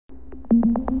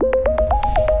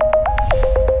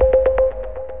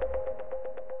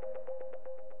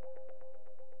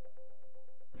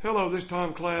This is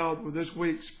Tom Cloud with this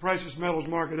week's Precious Metals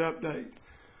Market Update.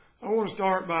 I want to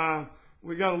start by,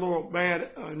 we got a little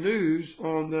bad news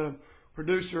on the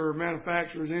Producer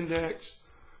Manufacturers Index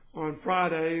on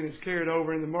Friday, and it's carried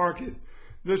over in the market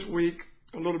this week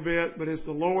a little bit, but it's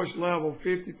the lowest level,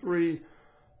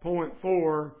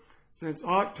 53.4, since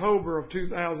October of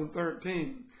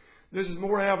 2013. This is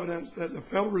more evidence that the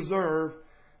Federal Reserve,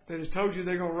 that has told you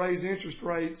they're going to raise interest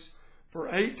rates for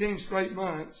 18 straight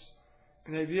months,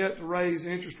 and they've yet to raise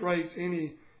interest rates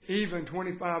any even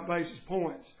 25 basis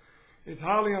points. It's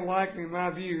highly unlikely, in my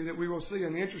view, that we will see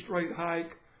an interest rate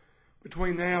hike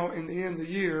between now and the end of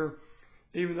the year,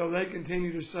 even though they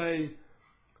continue to say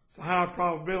it's a high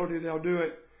probability they'll do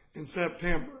it in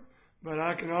September. But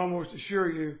I can almost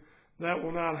assure you that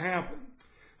will not happen.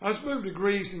 Let's move to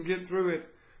Greece and get through it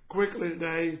quickly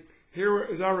today. Here,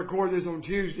 as I record this on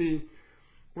Tuesday,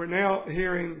 we're now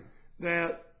hearing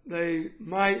that they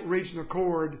might reach an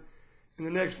accord in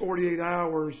the next 48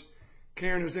 hours,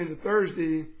 carrying us into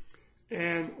Thursday.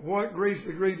 And what Greece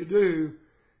agreed to do,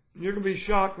 and you're going to be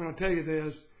shocked when I tell you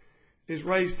this, is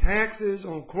raise taxes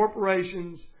on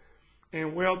corporations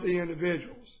and wealthy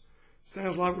individuals.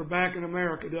 Sounds like we're back in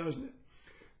America, doesn't it?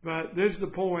 But this is the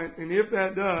point, and if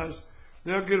that does,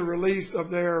 they'll get a release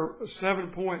of their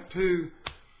 $7.2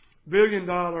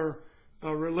 billion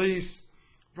release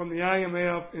from the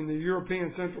IMF and the European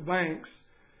central banks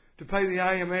to pay the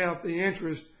IMF the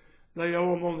interest they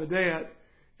owe them on the debt,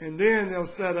 and then they'll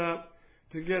set up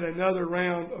to get another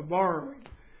round of borrowing,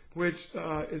 which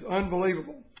is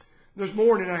unbelievable. This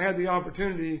morning I had the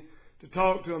opportunity to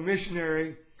talk to a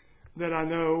missionary that I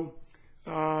know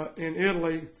in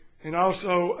Italy, and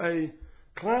also a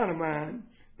client of mine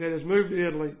that has moved to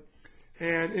Italy.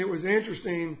 And it was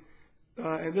interesting,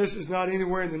 and this is not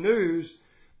anywhere in the news,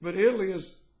 but Italy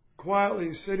is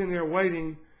quietly sitting there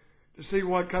waiting to see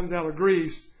what comes out of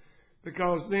Greece,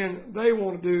 because then they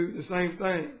want to do the same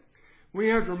thing. We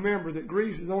have to remember that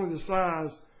Greece is only the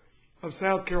size of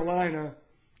South Carolina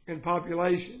in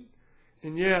population,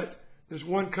 and yet this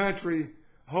one country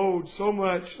holds so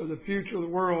much of the future of the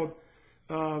world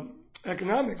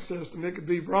economic system. It could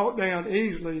be brought down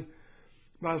easily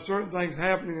by certain things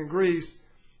happening in Greece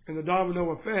and the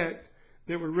domino effect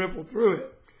that would ripple through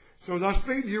it. So as I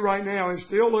speak to you right now, it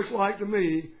still looks like to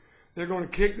me they're going to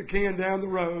kick the can down the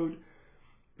road.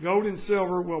 Gold and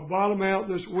silver will bottom out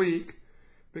this week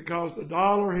because the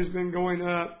dollar has been going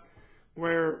up,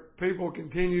 where people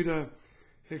continue to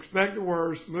expect the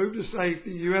worst, move to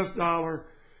safety. U.S. dollar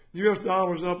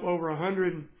is up over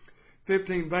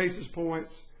 115 basis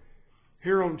points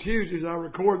here on Tuesday as I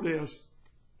record this.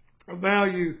 A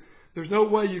value, there's no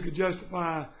way you could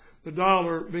justify the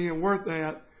dollar being worth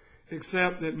that,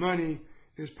 except that money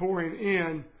is pouring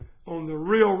in on the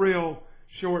real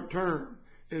short term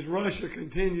as Russia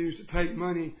continues to take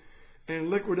money and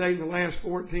liquidate in the last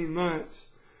 14 months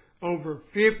over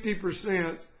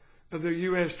 50% of their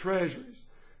U.S. treasuries.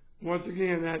 Once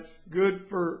again, that's good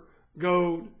for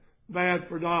gold, bad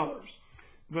for dollars.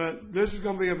 But this is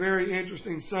going to be a very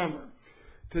interesting summer.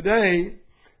 Today,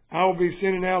 I will be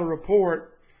sending out a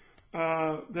report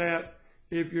that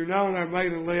if you're not on our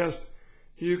mailing list,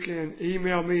 you can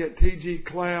email me at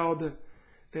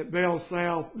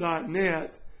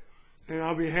tgcloud@bellsouth.net, and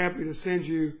I'll be happy to send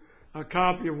you a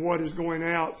copy of what is going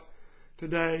out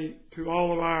today to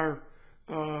all of our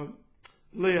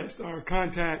list, our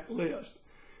contact list.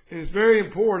 And it's very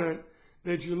important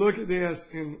that you look at this,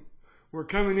 and we're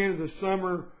coming into the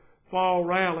summer-fall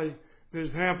rally that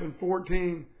has happened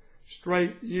 14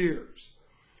 straight years.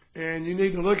 And you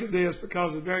need to look at this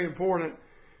because it's very important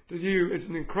to you. It's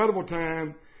an incredible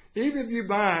time. Even if you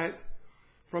buy it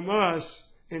from us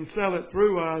and sell it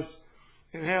through us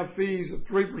and have fees of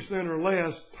 3% or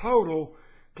less total,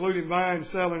 including buying,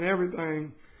 selling,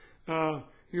 everything,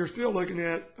 you're still looking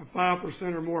at a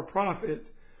 5% or more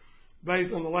profit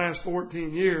based on the last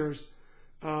 14 years,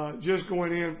 just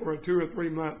going in for a 2 or 3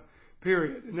 month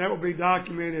period. And that will be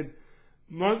documented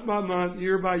month by month,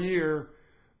 year by year,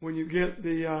 when you get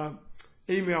the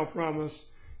email from us.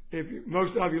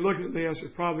 Most of you looking at this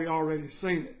have probably already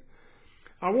seen it.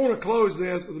 I want to close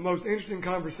this with the most interesting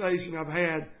conversation I've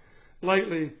had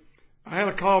lately. I had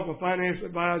a call from a financial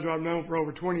advisor I've known for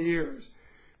over 20 years,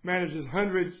 manages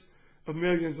hundreds of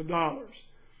millions of dollars.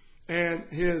 And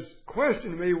his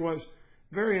question to me was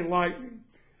very enlightening.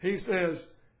 He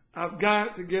says, I've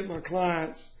got to get my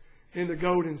clients into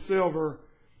gold and silver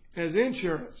as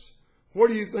insurance. What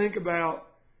do you think about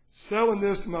selling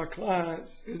this to my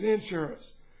clients as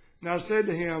insurance? And I said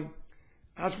to him,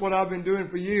 that's what I've been doing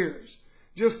for years.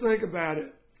 Just think about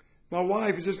it. My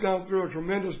wife has just gone through a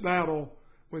tremendous battle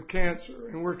with cancer,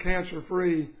 and we're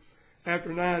cancer-free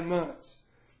after 9 months.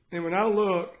 And when I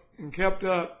look and kept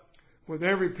up with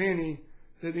every penny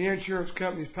that the insurance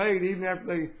companies paid, even after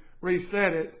they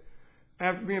reset it,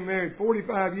 after being married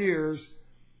 45 years,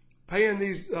 paying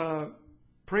these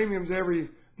premiums every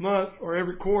month or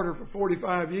every quarter for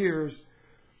 45 years,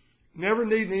 never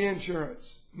needing the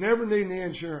insurance, never needing the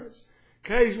insurance.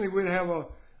 Occasionally I'd have a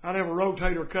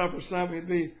rotator cuff or something, it'd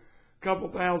be a couple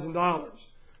 $1,000s.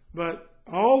 But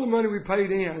all the money we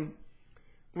paid in,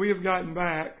 we have gotten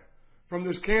back from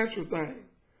this cancer thing.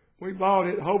 We bought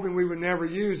it hoping we would never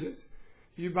use it.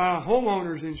 You buy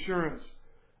homeowner's insurance,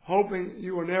 hoping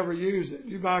you will never use it.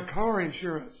 You buy car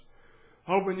insurance,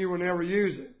 hoping you will never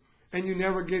use it. And you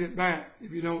never get it back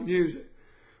if you don't use it.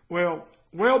 Well,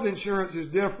 wealth insurance is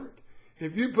different.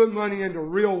 If you put money into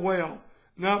real wealth,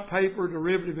 not paper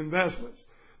derivative investments,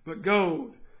 but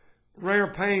gold, rare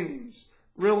paintings,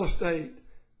 real estate,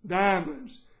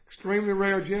 diamonds, extremely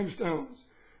rare gemstones,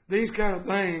 these kind of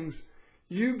things,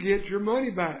 you get your money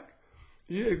back.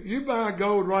 If you buy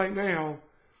gold right now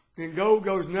and gold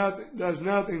does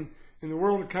nothing, and the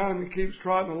world economy keeps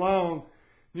trotting along,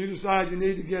 you decide you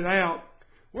need to get out,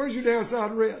 where's your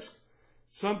downside risk?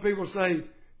 Some people say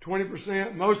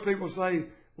 20%. Most people say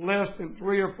less than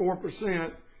 3 or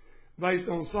 4% based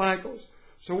on cycles.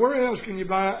 So where else can you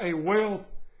buy a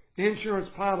wealth insurance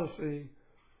policy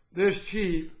this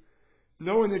cheap,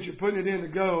 knowing that you're putting it into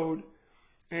gold?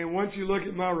 And once you look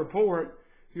at my report,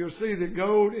 you'll see that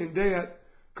gold and debt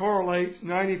correlates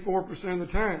 94% of the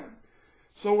time.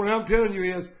 So what I'm telling you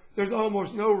is there's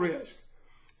almost no risk.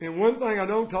 And one thing I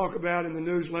don't talk about in the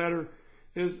newsletter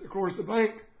is, of course, the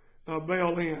bank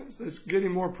bail-ins. That's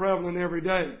getting more prevalent every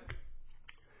day.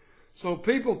 So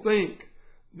people think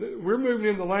that we're moving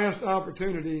in the last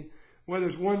opportunity, whether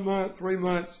it's 1 month, 3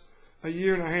 months, a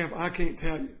year and a half, I can't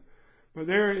tell you. But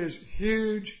there is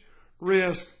huge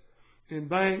risk in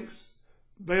banks,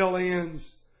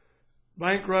 bail-ins,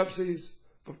 bankruptcies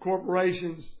of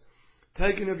corporations,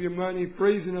 taking of your money,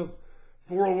 freezing of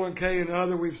 401k and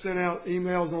other. We've sent out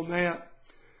emails on that.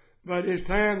 But it's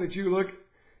time that you look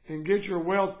and get your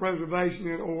wealth preservation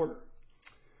in order.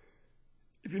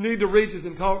 If you need to reach us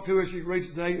and talk to us, you can reach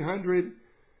us at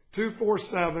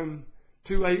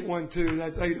 800-247-2812.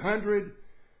 That's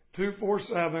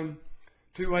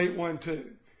 800-247-2812.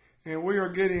 And we are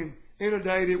getting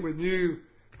inundated with new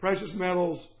precious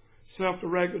metals,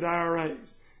 self-directed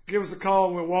IRAs. Give us a call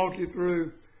and we'll walk you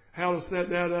through how to set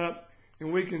that up,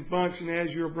 and we can function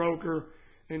as your broker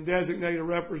and designate a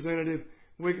representative.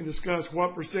 We can discuss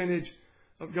what percentage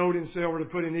of gold and silver to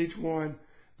put in each one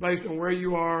based on where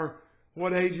you are,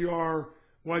 what age you are,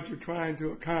 what you're trying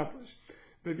to accomplish.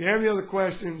 But if you have any other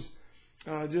questions,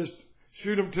 just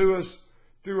shoot them to us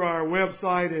through our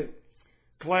website at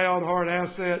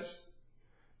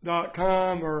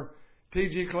cloudheartassets.com or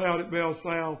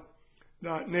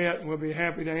tgcloud@bellsouth.net, and we'll be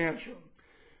happy to answer them.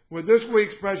 With this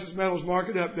week's Precious Metals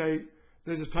Market Update,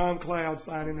 this is Tom Cloud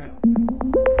signing out.